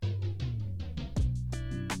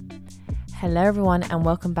Hello everyone and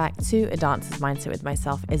welcome back to A Dancer's Mindset with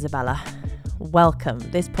myself, Isabella. Welcome.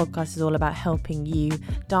 This podcast is all about helping you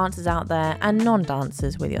dancers out there and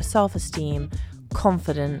non-dancers with your self-esteem,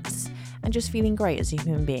 confidence, and just feeling great as a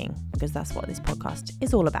human being, because that's what this podcast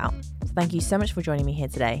is all about. So thank you so much for joining me here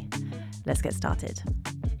today. Let's get started.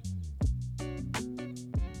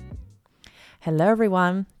 Hello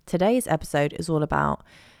everyone. Today's episode is all about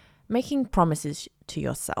making promises to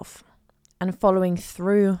yourself and following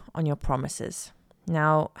through on your promises.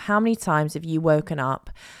 Now, how many times have you woken up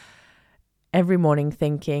every morning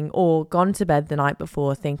thinking, or gone to bed the night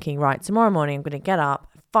before thinking, right, tomorrow morning I'm going to get up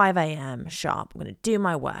at 5 a.m. sharp. I'm going to do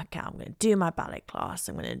my workout. I'm going to do my ballet class.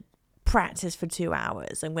 I'm going to practice for 2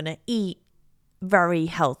 hours. I'm going to eat very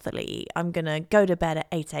healthily. I'm going to go to bed at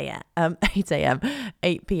 8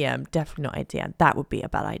 p.m. Definitely not 8 a.m. That would be a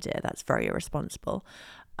bad idea. That's very irresponsible.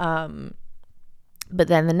 But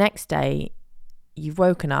then the next day, you've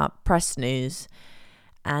woken up, pressed snooze,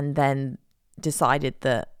 and then decided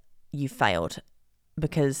that you failed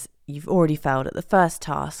because you've already failed at the first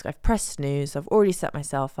task. I've pressed snooze. I've already set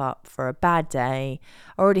myself up for a bad day.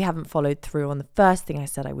 I already haven't followed through on the first thing I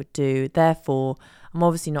said I would do. Therefore, I'm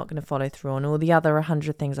obviously not going to follow through on all the other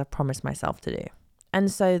 100 things I've promised myself to do. And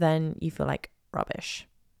so then you feel like rubbish,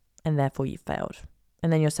 and therefore you failed.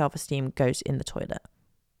 And then your self-esteem goes in the toilet.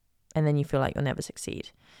 And then you feel like you'll never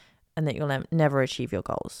succeed, and that you'll never achieve your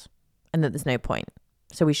goals, and that there's no point.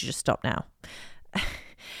 So we should just stop now.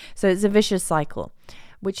 So it's a vicious cycle,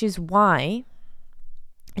 which is why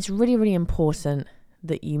it's really, really important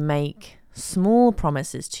that you make small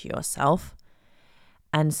promises to yourself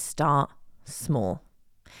and start small.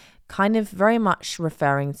 Kind of very much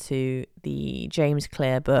referring to the James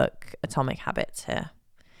Clear book, Atomic Habits here,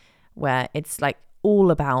 where it's like all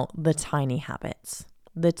about the tiny habits,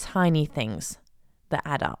 the tiny things that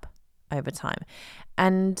add up over time.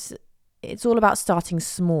 And it's all about starting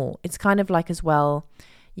small. It's kind of like, as well,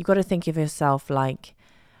 you've got to think of yourself like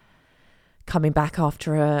coming back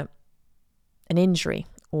after an injury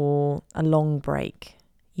or a long break.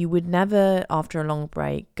 You would never, after a long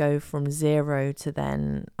break, go from 0 to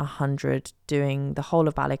then 100 doing the whole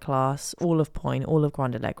of ballet class, all of point, all of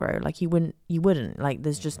grande allegro. Like you wouldn't, like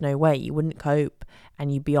there's just no way. You wouldn't cope,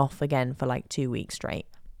 and you'd be off again for like 2 weeks straight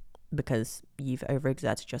because you've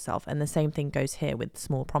overexerted yourself. And the same thing goes here with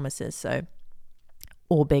small promises. So,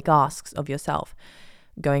 or big asks of yourself,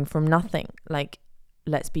 going from nothing. Like,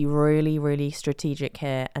 let's be really, really strategic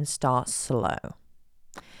here and start slow.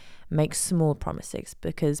 Make small promises,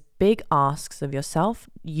 because big asks of yourself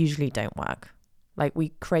usually don't work. Like,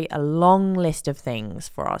 we create a long list of things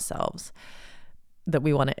for ourselves that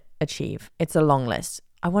we want to achieve. It's a long list.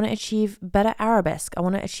 I want to achieve better arabesque. I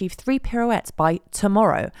want to achieve 3 pirouettes by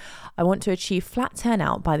tomorrow. I want to achieve flat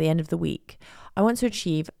turnout by the end of the week. I want to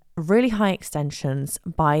achieve really high extensions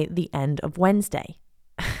by the end of Wednesday.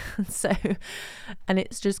 And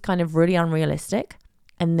it's just kind of really unrealistic.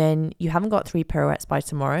 And then you haven't got 3 pirouettes by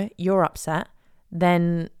tomorrow. You're upset.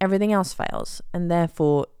 Then everything else fails. And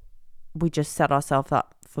therefore, we just set ourselves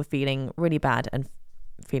up for feeling really bad and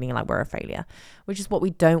feeling like we're a failure, which is what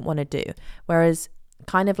we don't want to do. Whereas,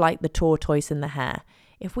 kind of like the tortoise and the hare,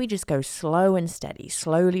 if we just go slow and steady,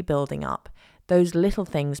 slowly building up, those little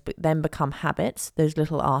things then become habits. Those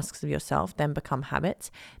little asks of yourself then become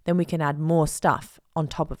habits. Then we can add more stuff on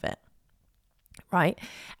top of it, right?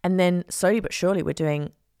 And then slowly but surely we're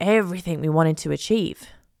doing everything we wanted to achieve.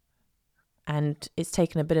 And it's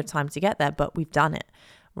taken a bit of time to get there, but we've done it,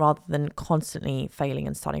 rather than constantly failing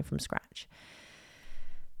and starting from scratch.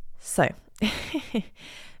 So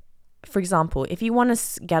for example, if you want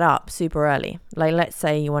to get up super early, like let's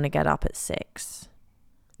say you want to get up at 6,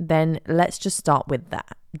 then let's just start with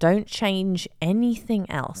that. Don't change anything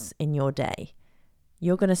else in your day.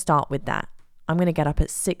 You're going to start with that. I'm going to get up at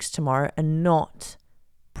 6 tomorrow and not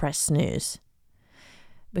press snooze.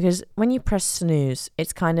 Because when you press snooze,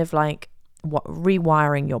 it's kind of like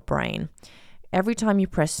rewiring your brain. Every time you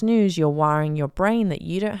press snooze, you're wiring your brain that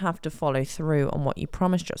you don't have to follow through on what you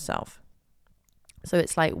promised yourself. So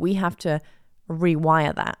it's like we have to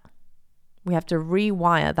rewire that. We have to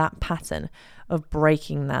rewire that pattern of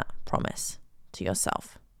breaking that promise to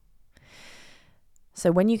yourself.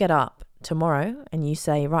 So when you get up tomorrow and you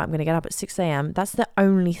say, right, I'm going to get up at 6 a.m., that's the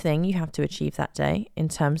only thing you have to achieve that day in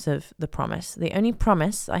terms of the promise. The only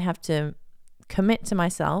promise I have to commit to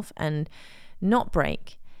myself and not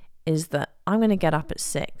break is that I'm going to get up at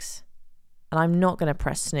 6 and I'm not going to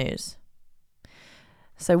press snooze.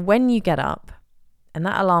 So when you get up and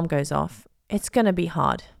that alarm goes off, it's going to be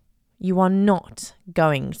hard. You are not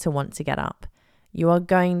going to want to get up. You are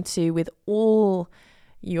going to, with all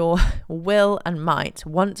your will and might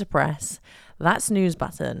want to press that snooze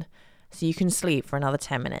button so you can sleep for another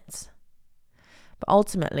 10 minutes. But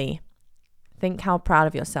ultimately, think how proud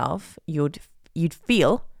of yourself you'd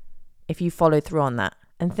feel if you followed through on that.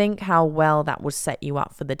 And think how well that would set you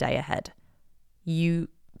up for the day ahead. You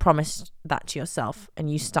promised that to yourself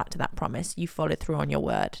and you stuck to that promise. You followed through on your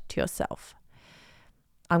word to yourself.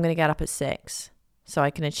 I'm going to get up at 6 so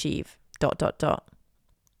I can achieve ...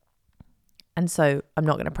 And so I'm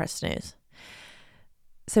not going to press snooze.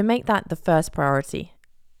 So make that the first priority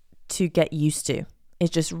to get used to,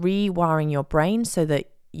 is just rewiring your brain so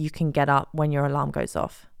that you can get up when your alarm goes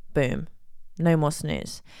off. Boom. No more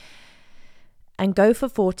snooze. And go for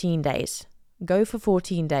 14 days. Go for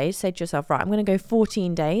 14 days. Say to yourself, right, I'm going to go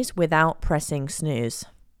 14 days without pressing snooze.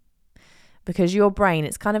 Because your brain,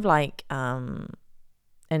 it's kind of like an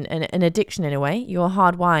addiction in a way. You're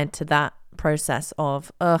hardwired to that process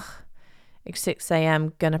of, it's 6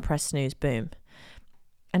 a.m., going to press snooze, boom.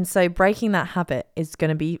 And so breaking that habit is going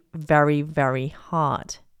to be very, very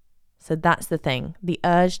hard. So that's the thing. The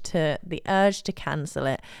urge to cancel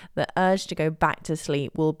it, the urge to go back to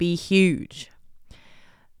sleep will be huge.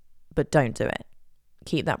 But don't do it.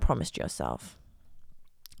 Keep that promise to yourself.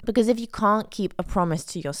 Because if you can't keep a promise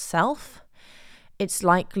to yourself, it's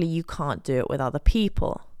likely you can't do it with other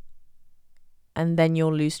people. And then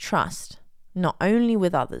you'll lose trust, not only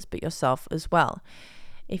with others, but yourself as well.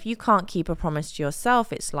 If you can't keep a promise to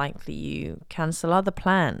yourself, it's likely you cancel other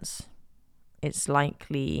plans. It's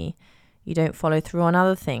likely you don't follow through on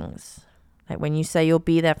other things. Like when you say you'll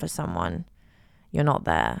be there for someone, you're not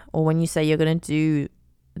there. Or when you say you're going to do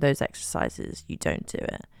those exercises, you don't do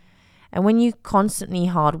it. And when you constantly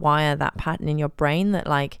hardwire that pattern in your brain that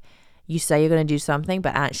like you say you're going to do something,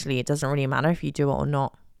 but actually it doesn't really matter if you do it or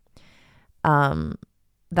not.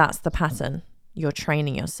 That's the pattern you're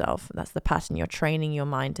training yourself. That's the pattern you're training your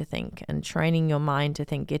mind to think, and training your mind to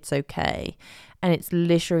think it's okay. And it's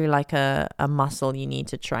literally like a muscle you need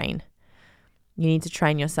to train. You need to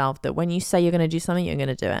train yourself that when you say you're going to do something, you're going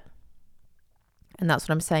to do it. And that's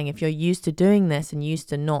what I'm saying. If you're used to doing this and used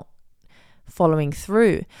to not following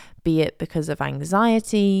through, be it because of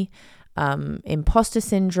anxiety, imposter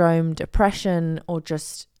syndrome, depression, or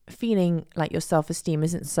just feeling like your self-esteem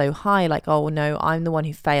isn't so high, like, oh no, I'm the one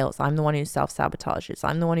who fails, I'm the one who self-sabotages,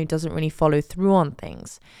 I'm the one who doesn't really follow through on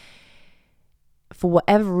things. For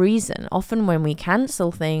whatever reason, often when we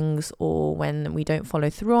cancel things or when we don't follow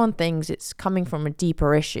through on things, it's coming from a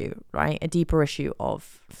deeper issue, right? A deeper issue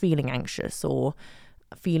of feeling anxious or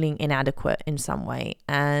feeling inadequate in some way.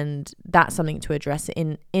 And that's something to address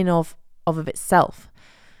in of itself.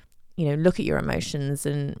 You know, look at your emotions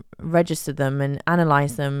and register them and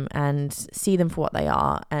analyze them and see them for what they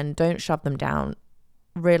are, and don't shove them down.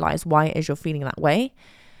 Realize why it is you're feeling that way.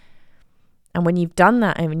 And when you've done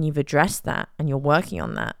that and when you've addressed that and you're working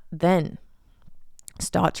on that, then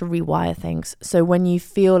start to rewire things. So when you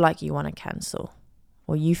feel like you want to cancel,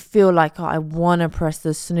 or you feel like, oh, I want to press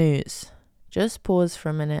the snooze, just pause for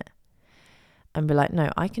a minute and be like, no,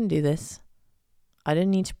 I can do this. I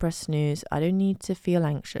don't need to press snooze. I don't need to feel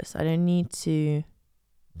anxious. I don't need to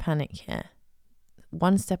panic here.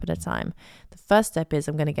 One step at a time. The first step is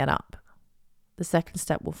I'm going to get up. The second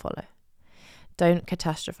step will follow. Don't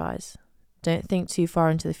catastrophize. Don't think too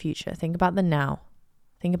far into the future. Think about the now.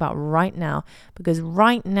 Think about right now, because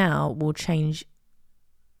right now will change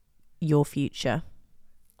your future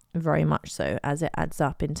very much so as it adds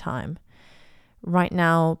up in time. Right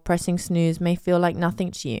now, pressing snooze may feel like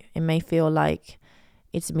nothing to you. It may feel like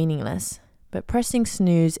it's meaningless. But pressing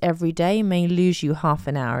snooze every day may lose you half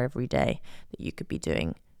an hour every day that you could be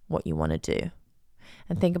doing what you want to do.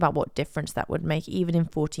 And think about what difference that would make even in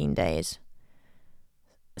 14 days.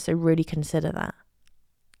 So really consider that.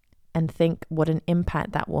 And think what an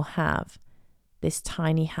impact that will have, this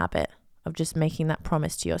tiny habit of just making that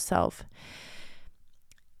promise to yourself.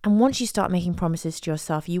 And once you start making promises to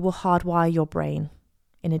yourself, you will hardwire your brain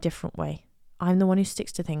in a different way. I'm the one who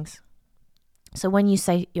sticks to things. So when you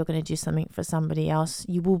say you're going to do something for somebody else,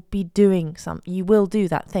 you will do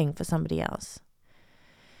that thing for somebody else.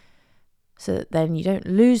 So that then you don't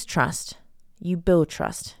lose trust, you build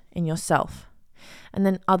trust in yourself. And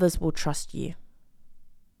then others will trust you.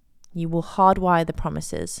 You will hardwire the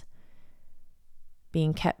promises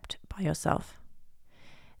being kept by yourself.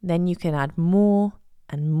 Then you can add more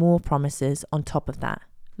and more promises on top of that.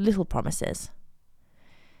 Little promises.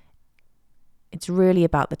 It's really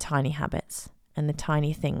about the tiny habits and the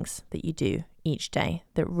tiny things that you do each day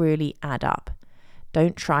that really add up.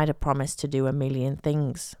 Don't try to promise to do a million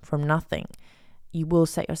things from nothing. You will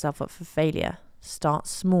set yourself up for failure. Start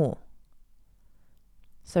small.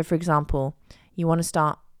 So for example, You want to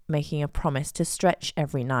start making a promise to stretch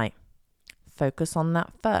every night. Focus on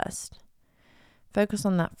that first.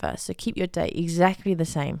 So keep your day exactly the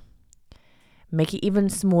same. Make it even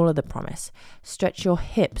smaller, the promise. Stretch your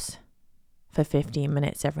hips for 15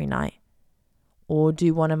 minutes every night. Or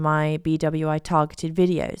do one of my BWI targeted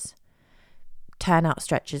videos. Turnout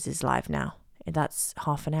stretches is live now. That's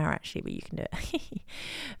half an hour actually, but you can do it.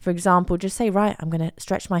 For example, just say, right, I'm going to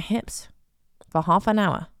stretch my hips for half an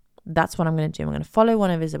hour. That's what I'm going to do. I'm going to follow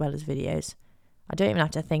one of Isabella's videos. I don't even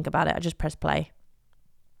have to think about it. I just press play.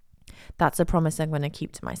 That's a promise I'm going to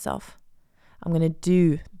keep to myself. I'm going to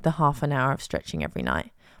do the half an hour of stretching every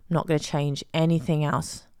night. I'm not going to change anything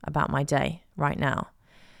else about my day right now.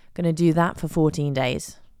 I'm going to do that for 14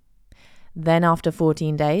 days. Then after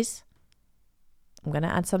 14 days, I'm going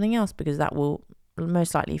to add something else because that will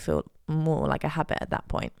most likely feel more like a habit at that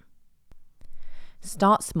point.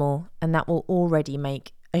 Start small, and that will already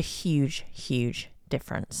make a huge, huge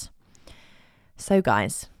difference. So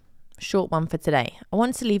guys, short one for today. I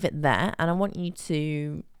want to leave it there, and I want you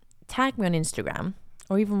to tag me on Instagram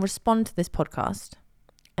or even respond to this podcast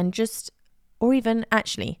and or even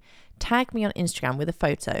actually tag me on Instagram with a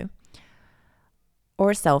photo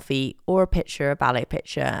or a selfie or a picture, a ballet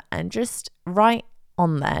picture, and just write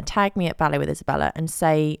on there, tag me at Ballet with Isabella and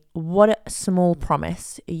say what a small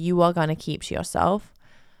promise you are going to keep to yourself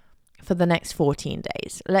for the next 14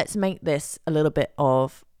 days. Let's make this a little bit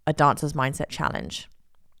of a dancer's mindset challenge.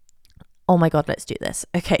 Oh my God, let's do this.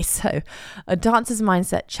 Okay, so a dancer's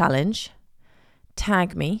mindset challenge.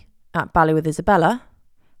 Tag me at Ballet with Isabella.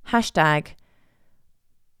 Hashtag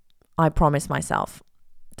I promise myself.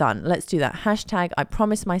 Done. Let's do that. Hashtag I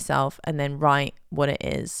promise myself, and then write what it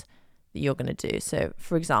is that you're going to do. So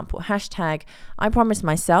for example, hashtag I promise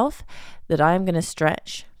myself that I am going to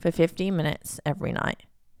stretch for 15 minutes every night.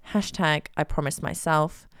 Hashtag I promise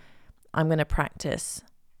myself I'm going to practice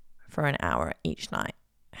for an hour each night.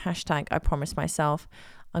 Hashtag I promise myself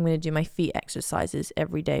I'm going to do my feet exercises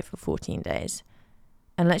every day for 14 days.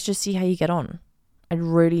 And let's just see how you get on. I'd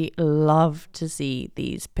really love to see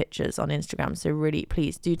these pictures on Instagram. So really,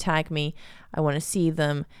 please do tag me. I want to see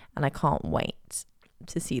them, and I can't wait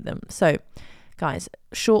to see them. So guys,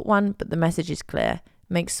 short one, but the message is clear.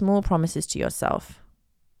 Make small promises to yourself.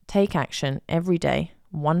 Take action every day,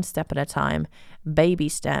 one step at a time, baby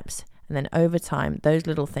steps. And then over time, those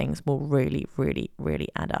little things will really, really, really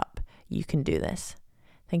add up. You can do this.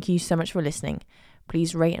 Thank you so much for listening.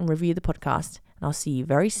 Please rate and review the podcast, and I'll see you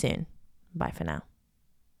very soon. Bye for now.